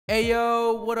Hey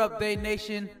yo, what up, Day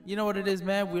Nation? You know what it is,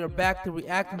 man. We are back to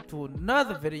reacting to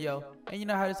another video. And you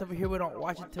know how this over here, we don't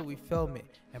watch it till we film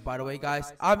it. And by the way,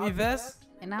 guys, I'm Yves.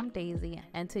 And I'm Daisy.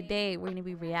 And today we're going to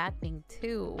be reacting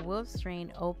to Wolf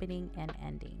Strain opening and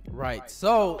ending. Right.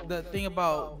 So the thing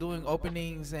about doing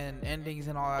openings and endings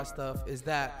and all that stuff is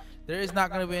that there is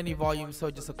not going to be any volume.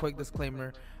 So just a quick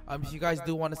disclaimer. If you guys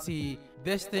do want to see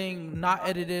this thing not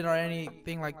edited or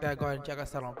anything like that, go ahead and check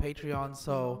us out on Patreon.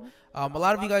 So a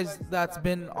lot of you guys that's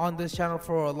been on this channel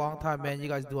for a long time, man, you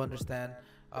guys do understand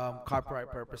copyright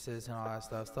purposes and all that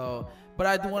stuff. So but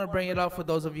I do want to bring it up for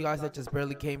those of you guys that just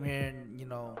barely came here and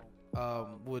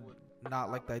would not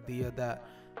like the idea of that.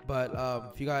 But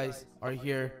if you guys are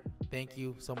here, thank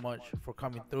you so much for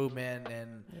coming through, man.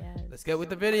 And let's get with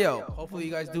the video. Hopefully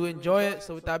you guys do enjoy it.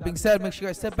 So with that being said, make sure you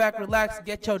guys sit back, relax,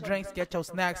 get your drinks, get your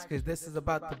snacks, because this is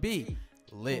about to be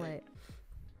lit.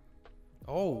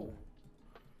 Oh,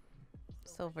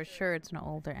 so for sure it's an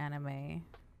older anime.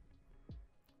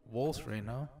 Wolf Strain,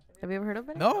 huh? Have you ever heard of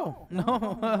it? No.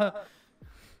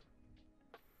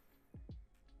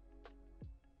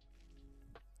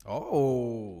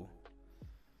 Oh,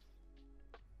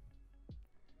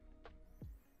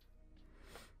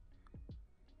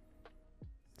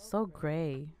 so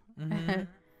gray.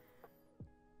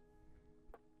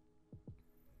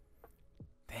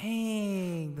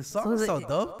 Dang, the song is so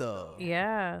dope though.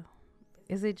 Yeah.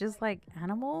 Is it just like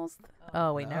animals?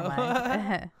 Oh wait, never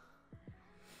mind.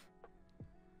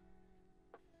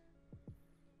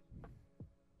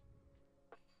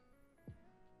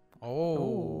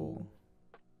 Oh.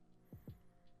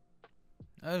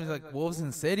 That was like wolves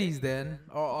in cities then.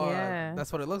 Or Yeah.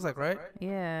 that's what it looks like, right?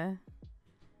 Yeah.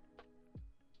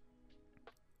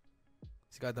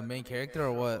 He's got the main character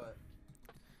or what?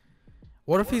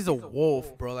 What if he's a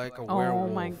wolf, bro? Like a werewolf.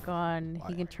 Oh my god.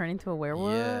 He can turn into a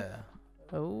werewolf? Yeah.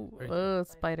 Oh,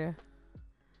 spider.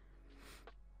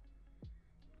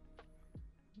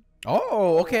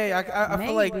 Oh, okay. I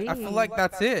feel Maybe. like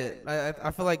that's it. I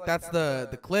feel like that's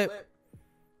the clip.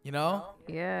 You know?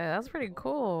 Yeah, that's pretty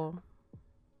cool.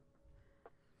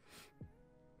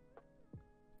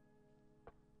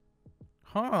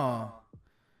 Huh.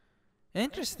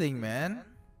 Interesting, man.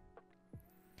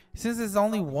 Since it's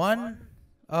only one,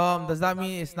 does that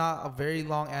mean it's not a very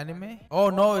long anime? Oh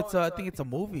no, it's I think it's a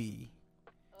movie.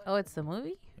 Oh, it's the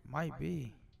movie? It might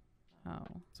be. Oh.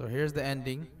 So here's the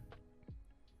ending.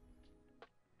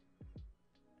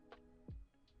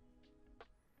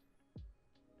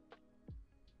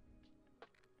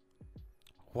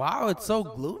 Wow, it's so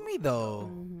gloomy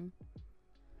though.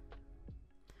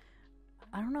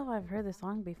 I don't know if I've heard this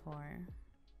song before,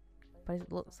 but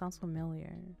it sounds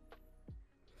familiar.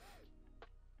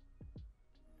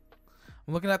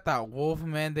 I'm looking at that wolf,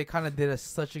 man. They kind of did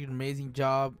such an amazing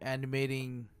job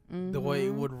animating the way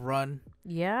it would run.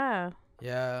 Yeah.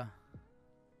 Yeah.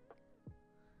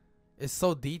 It's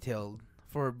so detailed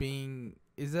for being.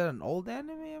 Is that an old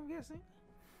anime? I'm guessing.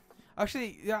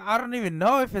 Actually, yeah, I don't even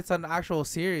know if it's an actual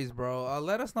series, bro.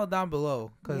 Let us know down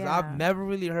below, because I've never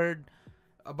really heard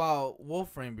about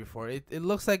Wolf Rain before. It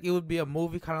looks like it would be a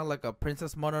movie, kind of like a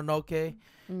Princess Mononoke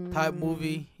type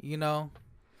movie, you know.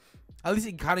 At least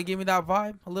it kind of gave me that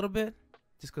vibe a little bit,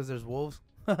 just because there's wolves.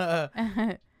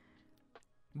 But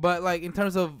like in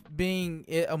terms of being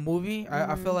a movie,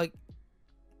 I feel like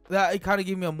that it kind of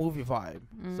gave me a movie vibe.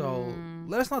 So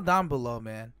let us know down below,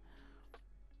 man.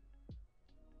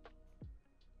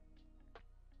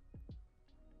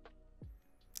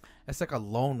 It's like a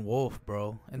lone wolf,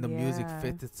 bro, and the music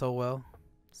fits it so well.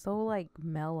 So like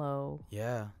mellow.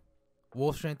 Yeah,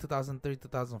 Wolf Strain 2003,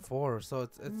 2004. So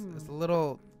it's a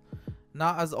little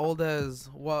not as old as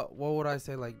what would I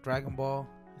say, like Dragon Ball.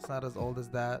 It's not as old as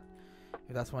that,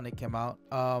 if that's when it came out.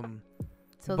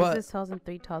 So this is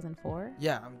 2003, 2004.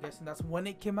 Yeah, I'm guessing that's when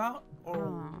it came out,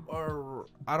 or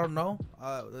I don't know.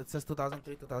 It says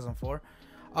 2003, 2004.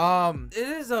 It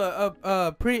is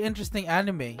a pretty interesting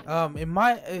anime. It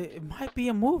might be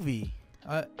a movie.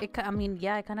 It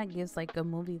kind of gives like a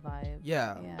movie vibe.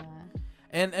 Yeah. Yeah.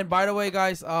 And by the way,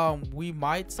 guys, we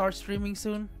might start streaming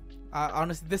soon.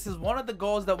 Honestly, this is one of the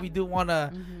goals that we do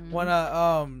wanna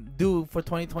do for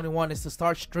 2021 is to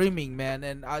start streaming, man.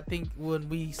 And I think when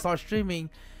we start streaming,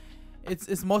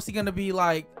 it's mostly gonna be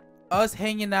like us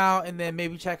hanging out and then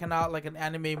maybe checking out like an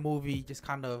anime movie, just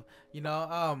kind of, you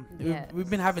know, we've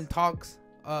been having talks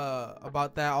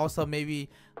about that. Also maybe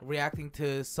reacting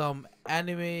to some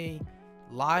anime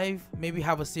live, maybe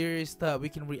have a series that we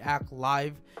can react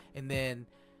live, and then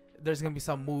there's gonna be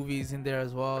some movies in there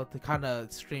as well to kind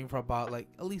of stream for about like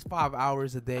at least 5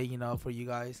 hours a day, you know, for you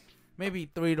guys. maybe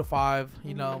 3 to 5,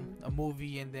 you know, a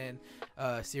movie and then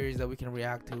a series that we can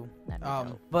react to.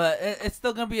 But it's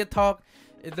still gonna be a talk.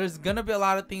 There's gonna be a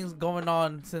lot of things going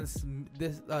on since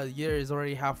this year is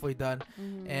already halfway done,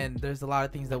 and there's a lot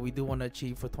of things that we do want to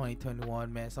achieve for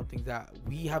 2021, man. Some things that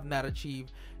we have not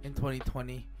achieved in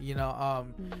 2020, you know.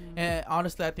 And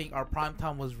honestly, I think our prime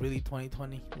time was really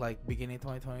 2020, like beginning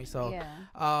 2020. So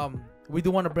we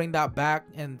do want to bring that back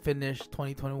and finish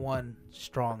 2021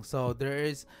 strong. So there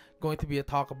is going to be a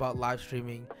talk about live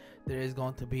streaming. There is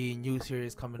going to be new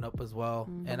series coming up as well.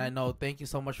 And I know, thank you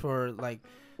so much for like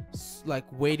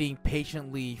waiting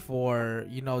patiently for,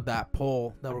 you know, that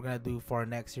poll that we're gonna do for our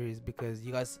next series, because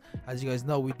you guys, as you guys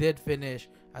know, we did finish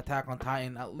Attack on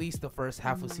Titan, at least the first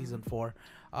half of season 4,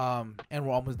 and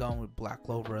we're almost done with Black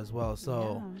Clover as well.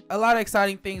 So a lot of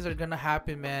exciting things are gonna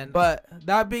happen, man. But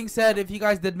that being said, if you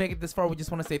guys did make it this far, we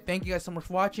just want to say thank you guys so much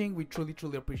for watching. We truly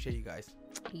appreciate you guys.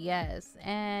 Yes,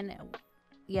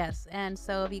 and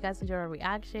so if you guys enjoyed our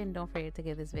reaction, don't forget to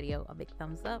give this video a big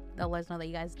thumbs up. That'll let us know that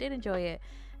you guys did enjoy it.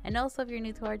 And also, if you're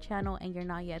new to our channel and you're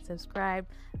not yet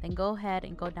subscribed, then go ahead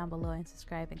and go down below and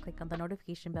subscribe and click on the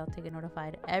notification bell to get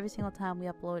notified every single time we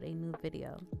upload a new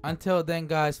video. Until then,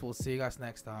 guys, we'll see you guys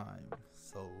next time.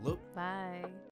 Salute. Bye.